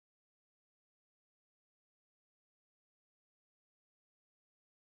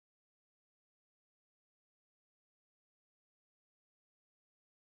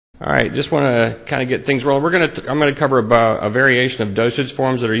All right, just want to kind of get things rolling. I'm going to cover a variation of dosage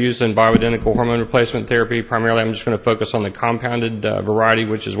forms that are used in bioidentical hormone replacement therapy. Primarily, I'm just going to focus on the compounded variety,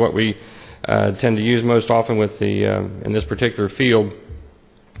 which is what we tend to use most often with the in this particular field.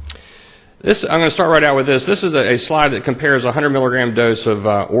 I'm going to start right out with this. This is a slide that compares a 100 milligram dose of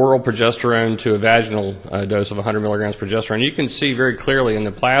oral progesterone to a vaginal dose of 100 milligrams progesterone. You can see very clearly in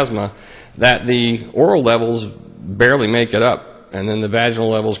the plasma that the oral levels barely make it up, and then the vaginal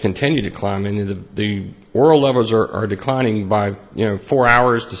levels continue to climb. And the oral levels are declining by 4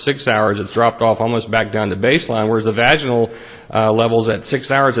 hours to 6 hours. It's dropped off almost back down to baseline, whereas the vaginal levels at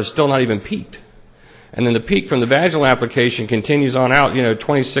 6 hours have still not even peaked. And then the peak from the vaginal application continues on out,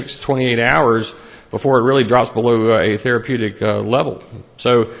 26, 28 hours before it really drops below a therapeutic level.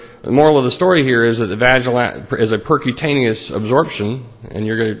 So the moral of the story here is that the vaginal is a percutaneous absorption, and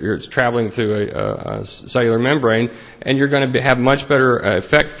you're traveling through a cellular membrane, and you're going to have much better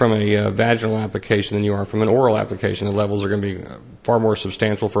effect from a vaginal application than you are from an oral application. The levels are going to be far more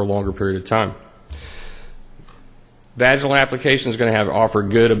substantial for a longer period of time. Vaginal application is going to offer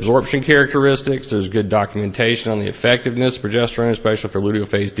good absorption characteristics. There's good documentation on the effectiveness of progesterone, especially for luteal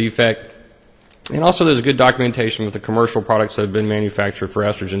phase defect. And also there's good documentation with the commercial products that have been manufactured for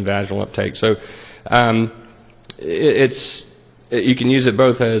estrogen vaginal uptake. So you can use it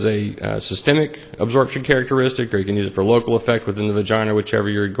both as a systemic absorption characteristic, or you can use it for local effect within the vagina, whichever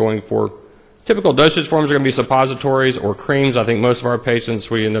you're going for. Typical dosage forms are going to be suppositories or creams. I think most of our patients,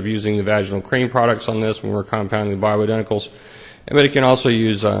 we end up using the vaginal cream products on this when we're compounding bioidenticals. But it can also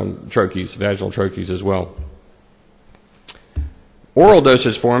use troches, vaginal troches as well. Oral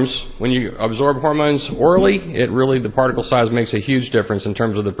dosage forms, when you absorb hormones orally, the particle size makes a huge difference in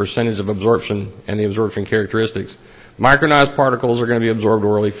terms of the percentage of absorption and the absorption characteristics. Micronized particles are going to be absorbed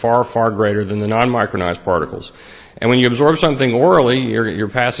orally far, far greater than the non-micronized particles. And when you absorb something orally, you're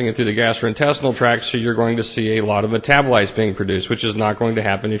passing it through the gastrointestinal tract, so you're going to see a lot of metabolites being produced, which is not going to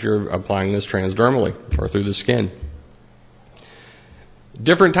happen if you're applying this transdermally or through the skin.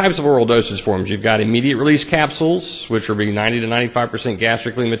 Different types of oral dosage forms. You've got immediate release capsules, which will be 90 to 95%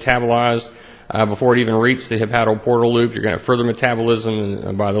 gastrically metabolized before it even reaches the hepatoportal loop. You're going to have further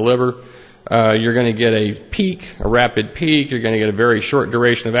metabolism by the liver. You're going to get a rapid peak. You're going to get a very short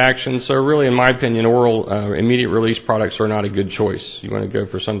duration of action. So really, in my opinion, oral immediate release products are not a good choice. You want to go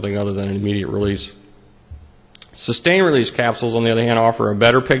for something other than an immediate release. Sustained release capsules, on the other hand, offer a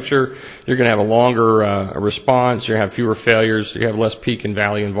better picture. You're going to have a longer response. You're going to have fewer failures. You have less peak and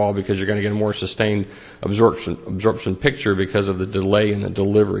valley involved because you're going to get a more sustained absorption picture because of the delay in the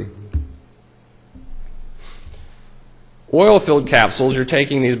delivery. Oil-filled capsules, you're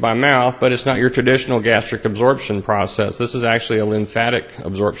taking these by mouth, but it's not your traditional gastric absorption process. This is actually a lymphatic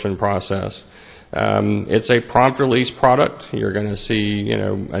absorption process. It's a prompt release product. You're going to see,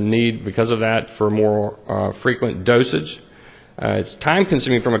 a need because of that for more frequent dosage. It's time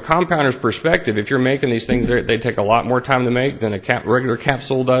consuming from a compounder's perspective. If you're making these things, they take a lot more time to make than a regular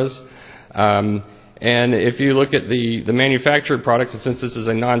capsule does. And if you look at the manufactured products, and since this is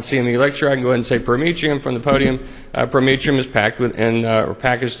a non-CME lecture, I can go ahead and say Prometrium from the podium. Prometrium is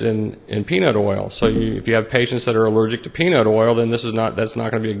packaged in peanut oil. So if you have patients that are allergic to peanut oil, then that's not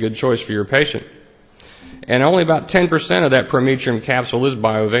going to be a good choice for your patient. And only about 10% of that Prometrium capsule is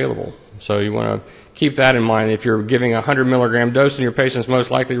bioavailable. So you want to keep that in mind. If you're giving a 100 milligram dose, and your patient's most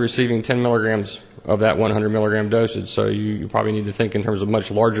likely receiving 10 milligrams of that 100 milligram dosage. So you probably need to think in terms of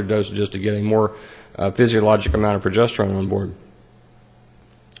much larger dosages to get a more physiologic amount of progesterone on board.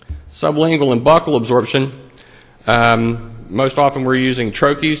 Sublingual and buccal absorption. Most often we're using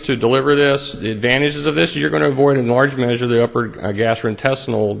troches to deliver this. The advantages of this is you're going to avoid in large measure the upper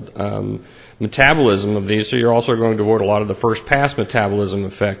gastrointestinal metabolism of these, so you're also going to avoid a lot of the first pass metabolism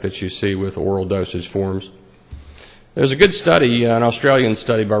effect that you see with oral dosage forms. There's a good study, an Australian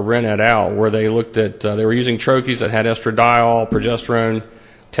study by Wren et al., where they looked at, they were using troches that had estradiol, progesterone,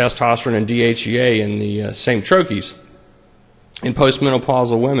 testosterone, and DHEA in the same troches in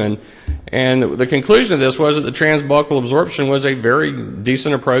postmenopausal women. And the conclusion of this was that the transbuccal absorption was a very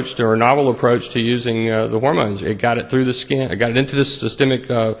decent approach to, or novel approach to using the hormones. It got it through the skin, it got it into the systemic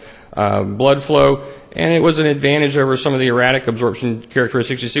blood flow, and it was an advantage over some of the erratic absorption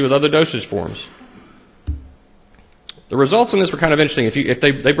characteristics you see with other dosage forms. The results in this were kind of interesting. If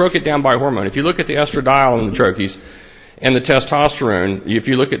they broke it down by hormone, if you look at the estradiol in the troches and the testosterone, if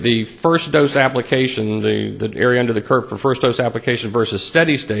you look at the first dose application, the area under the curve for first dose application versus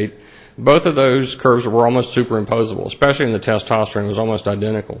steady state, both of those curves were almost superimposable, especially in the testosterone. It was almost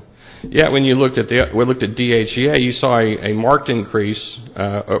identical. Yet when you looked at DHEA, you saw a marked increase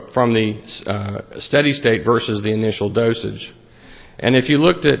from the steady state versus the initial dosage. And if you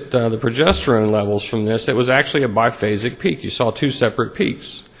looked at the progesterone levels from this, it was actually a biphasic peak. You saw two separate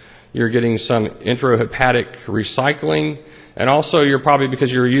peaks. You're getting some intrahepatic recycling, and also you're probably,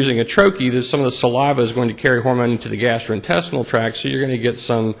 because you're using a troche, that some of the saliva is going to carry hormone into the gastrointestinal tract, so you're going to get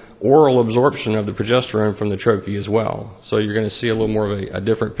some oral absorption of the progesterone from the troche as well. So you're going to see a little more of a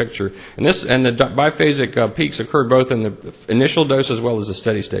different picture. And the biphasic peaks occurred both in the initial dose as well as the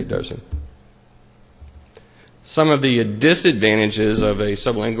steady state dosing. Some of the disadvantages of a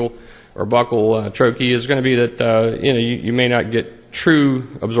sublingual or buccal troche is going to be that you may not get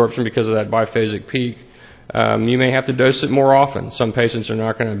true absorption because of that biphasic peak. You may have to dose it more often. Some patients are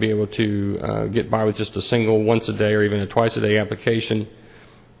not going to be able to get by with just a single once a day or even a twice a day application.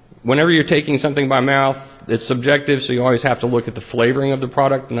 Whenever you're taking something by mouth, it's subjective, so you always have to look at the flavoring of the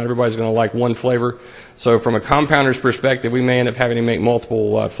product. Not everybody's going to like one flavor. So from a compounder's perspective, we may end up having to make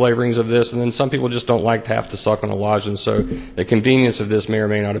multiple flavorings of this, and then some people just don't like to have to suck on a lozenge, so the convenience of this may or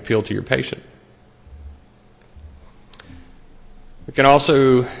may not appeal to your patient. We can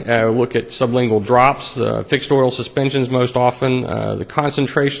also look at sublingual drops, fixed oil suspensions most often. The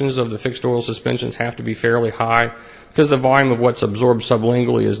concentrations of the fixed oil suspensions have to be fairly high because the volume of what's absorbed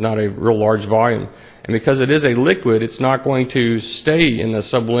sublingually is not a real large volume. And because it is a liquid, it's not going to stay in the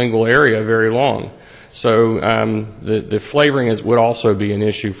sublingual area very long. So the flavoring would also be an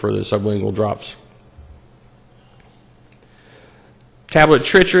issue for the sublingual drops. Tablet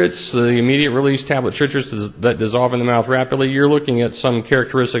tritrates, the immediate release tablet tritrates that dissolve in the mouth rapidly, you're looking at some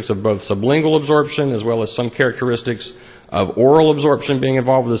characteristics of both sublingual absorption as well as some characteristics of oral absorption being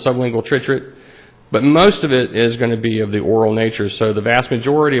involved with the sublingual tritrate. But most of it is going to be of the oral nature. So the vast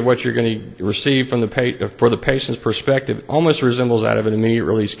majority of what you're going to receive from for the patient's perspective almost resembles that of an immediate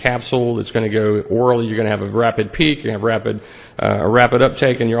release capsule. It's going to go orally. You're going to have a rapid peak. You're going to have a rapid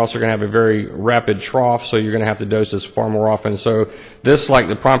uptake, and you're also going to have a very rapid trough. So you're going to have to dose this far more often. So this, like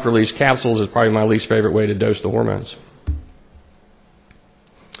the prompt release capsules, is probably my least favorite way to dose the hormones.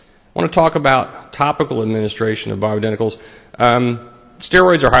 I want to talk about topical administration of bioidenticals.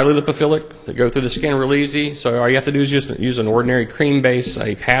 Steroids are highly lipophilic. They go through the skin real easy. So all you have to do is just use an ordinary cream base,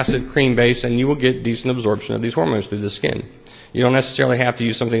 a passive cream base, and you will get decent absorption of these hormones through the skin. You don't necessarily have to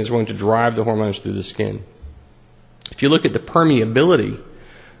use something that's going to drive the hormones through the skin. If you look at the permeability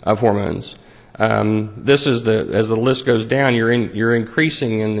of hormones, this is as the list goes down, you're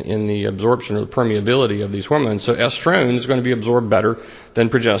increasing in the absorption or the permeability of these hormones. So estrone is going to be absorbed better than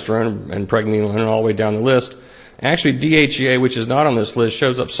progesterone and pregnenolone and all the way down the list. Actually, DHEA, which is not on this list,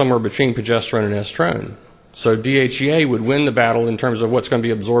 shows up somewhere between progesterone and estrone. So DHEA would win the battle in terms of what's going to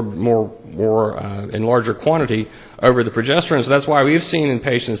be absorbed more in larger quantity over the progesterone. So that's why we've seen in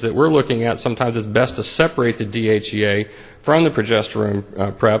patients that we're looking at sometimes it's best to separate the DHEA from the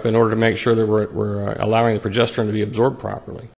progesterone prep in order to make sure that we're allowing the progesterone to be absorbed properly.